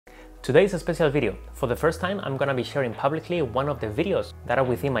Today is a special video. For the first time, I'm gonna be sharing publicly one of the videos that are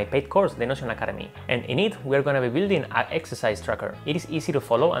within my paid course, the Notion Academy. And in it, we're gonna be building an exercise tracker. It is easy to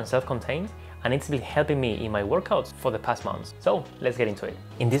follow and self-contained, and it's been helping me in my workouts for the past months. So let's get into it.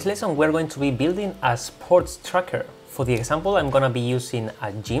 In this lesson, we're going to be building a sports tracker. For the example, I'm gonna be using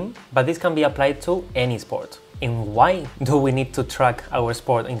a gym, but this can be applied to any sport. And why do we need to track our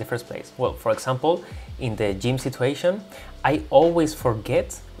sport in the first place? Well, for example, in the gym situation, I always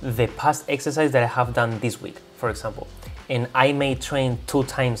forget the past exercise that I have done this week, for example. And I may train 2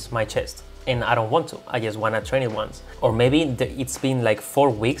 times my chest and I don't want to, I just wanna train it once. Or maybe it's been like 4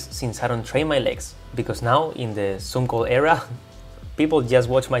 weeks since I don't train my legs, because now in the Zoom call era, people just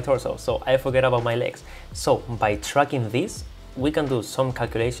watch my torso, so I forget about my legs. So by tracking this, we can do some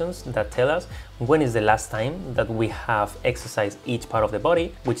calculations that tell us when is the last time that we have exercised each part of the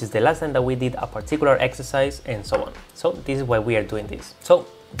body, which is the last time that we did a particular exercise, and so on. So this is why we are doing this. So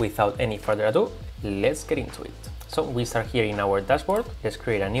without any further ado, let's get into it. So we start here in our dashboard. Let's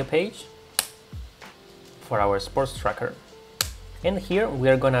create a new page for our sports tracker. And here we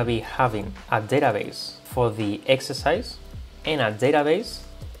are gonna be having a database for the exercise and a database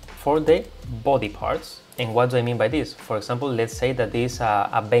for the body parts. And what do I mean by this? For example, let's say that this is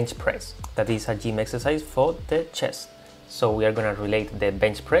a bench press, that is a gym exercise for the chest. So we are gonna relate the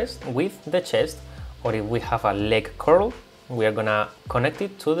bench press with the chest, or if we have a leg curl, we are gonna connect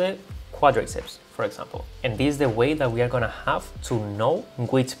it to the quadriceps, for example. And this is the way that we are gonna have to know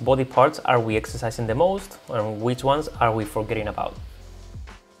which body parts are we exercising the most and which ones are we forgetting about.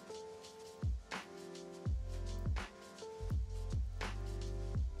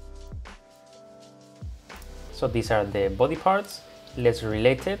 So these are the body parts. Let's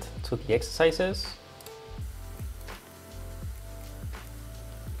relate it to the exercises.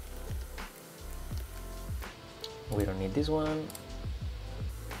 We don't need this one.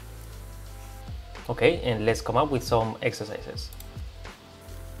 Okay, and let's come up with some exercises.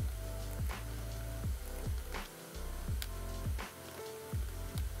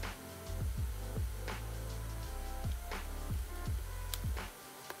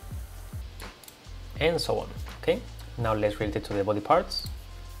 And so on. Okay, now let's relate it to the body parts.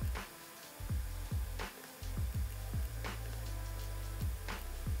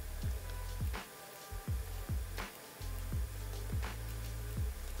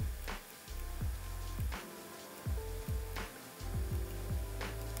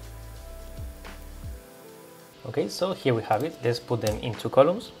 Okay, so here we have it. Let's put them in 2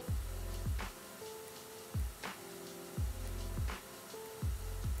 columns.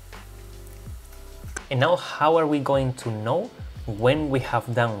 And now how are we going to know when we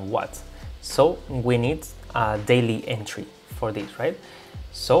have done what? So we need a daily entry for this, right?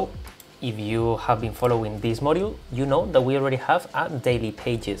 So if you have been following this module, you know that we already have a daily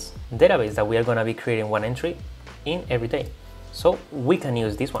pages database that we are gonna be creating 1 entry in every day. So we can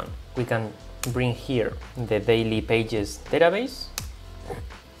use this one. We can bring here the daily pages database.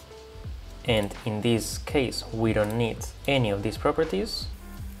 And in this case, we don't need any of these properties.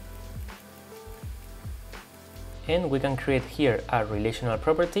 And we can create here a relational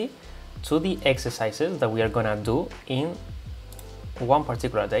property to the exercises that we are gonna do in 1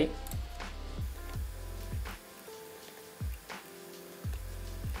 particular day.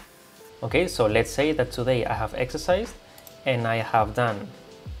 Okay, so let's say that today I have exercised and I have done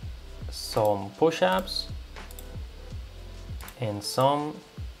some push-ups and some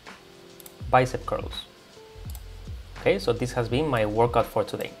bicep curls. Okay, so this has been my workout for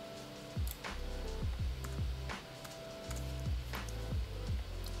today.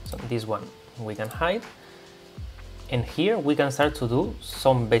 So this one we can hide, and here we can start to do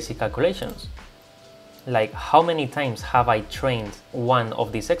some basic calculations, like how many times have I trained one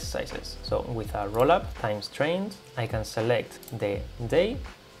of these exercises. So with a roll-up times trained, I can select the day.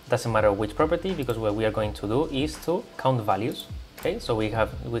 Doesn't matter which property, because what we are going to do is to count values. Okay, so we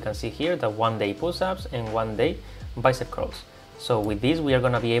can see here that 1 day push-ups and 1 day bicep curls. So with this, we are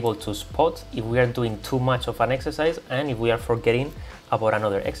going to be able to spot if we are doing too much of an exercise and if we are forgetting about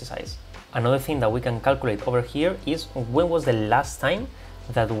another exercise. Another thing that we can calculate over here is when was the last time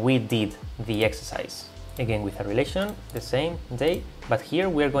that we did the exercise. Again, with a relation, the same day, but here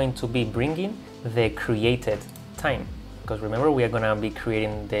we are going to be bringing the created time. Because remember, we are going to be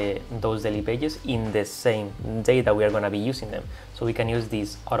creating those daily pages in the same day that we are going to be using them. So we can use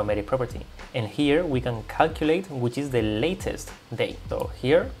this automatic property. And here we can calculate which is the latest day. So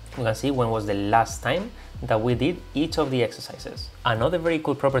here we can see when was the last time that we did each of the exercises. Another very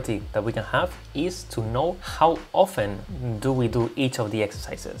cool property that we can have is to know how often do we do each of the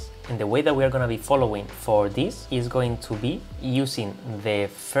exercises. And the way that we are going to be following for this is going to be using the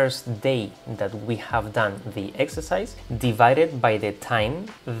first day that we have done the exercise divided by the time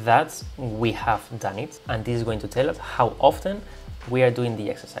that we have done it. And this is going to tell us how often we are doing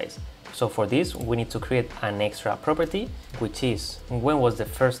the exercise. So for this, we need to create an extra property, which is when was the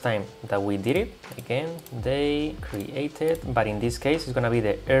first time that we did it. Again, day created, but in this case, it's going to be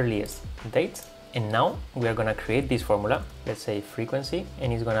the earliest date. And now we are going to create this formula, let's say frequency,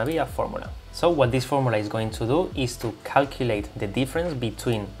 and it's going to be a formula. So what this formula is going to do is to calculate the difference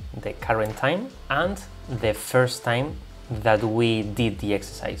between the current time and the first time that we did the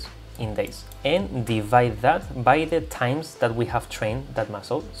exercise in days, and divide that by the times that we have trained that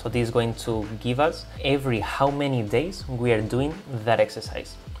muscle. So this is going to give us every how many days we are doing that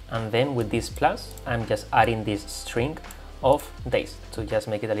exercise. And then with this plus, I'm just adding this string of days to just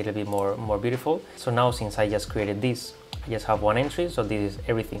make it a little bit more beautiful. So now, since I just created this, I just have one entry, so this is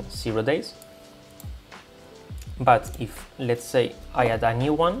everything 0 days. But if, let's say, I add a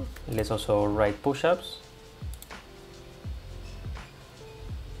new one, let's also write push-ups.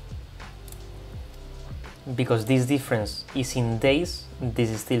 Because this difference is in days,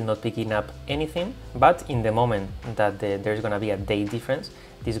 this is still not picking up anything, but in the moment that there's going to be a day difference,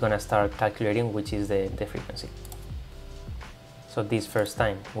 this is going to start calculating which is the frequency. So this first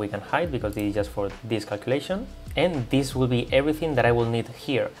time we can hide because this is just for this calculation, and this will be everything that I will need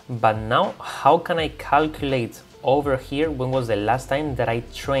here. But now, how can I calculate over here when was the last time that I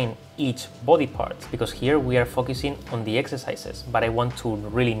trained each body part? Because here we are focusing on the exercises, but I want to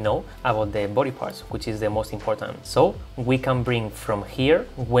really know about the body parts, which is the most important. So we can bring from here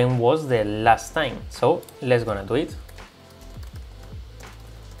when was the last time. So let's gonna do it.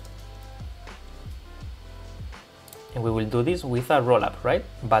 And we will do this with a roll-up, right?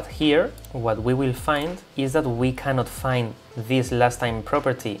 But here what we will find is that we cannot find this last time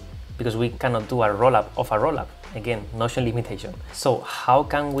property because we cannot do a roll-up of a roll-up. Again, Notion limitation. So how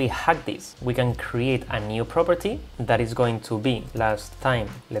can we hack this? We can create a new property that is going to be last time,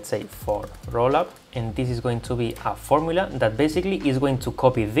 let's say for rollup, and this is going to be a formula that basically is going to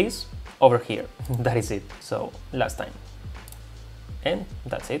copy this over here. That is it. So last time, and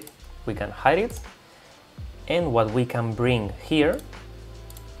that's it. We can hide it, and what we can bring here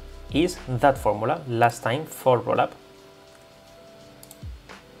is that formula, last time for rollup,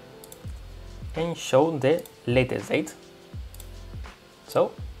 and show the latest date.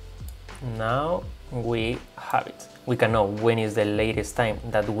 So now we have it. We can know when is the latest time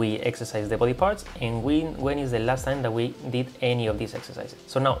that we exercise the body parts and when is the last time that we did any of these exercises.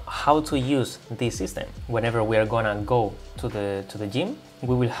 So now, how to use this system? Whenever we are gonna go to the gym,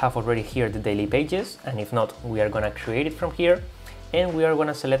 we will have already here the daily pages, and if not, we are gonna create it from here, and we are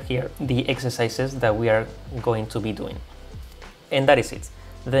gonna select here the exercises that we are going to be doing. And that is it.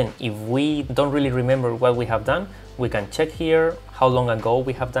 Then if we don't really remember what we have done, we can check here how long ago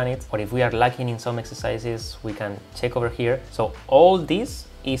we have done it, or if we are lacking in some exercises, we can check over here. So all this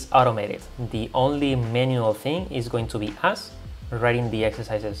is automated. The only manual thing is going to be us writing the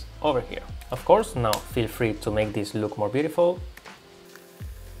exercises over here. Of course, now feel free to make this look more beautiful.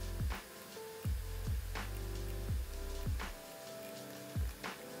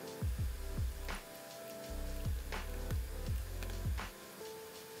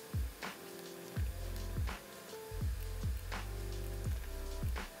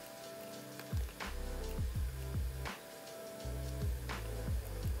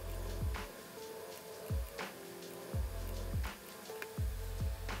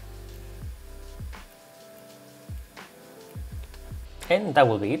 And that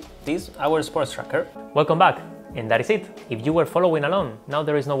will be it. This is our sports tracker. Welcome back. And that is it. If you were following along, now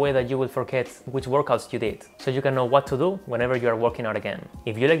there is no way that you will forget which workouts you did, so you can know what to do whenever you are working out again.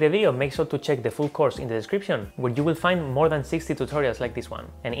 If you like the video, make sure to check the full course in the description, where you will find more than 60 tutorials like this one.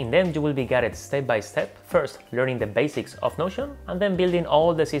 And in them you will be guided step by step, first learning the basics of Notion, and then building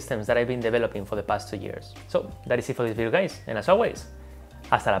all the systems that I've been developing for the past 2 years. So that is it for this video, guys, and as always,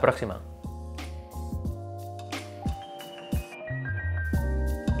 hasta la próxima.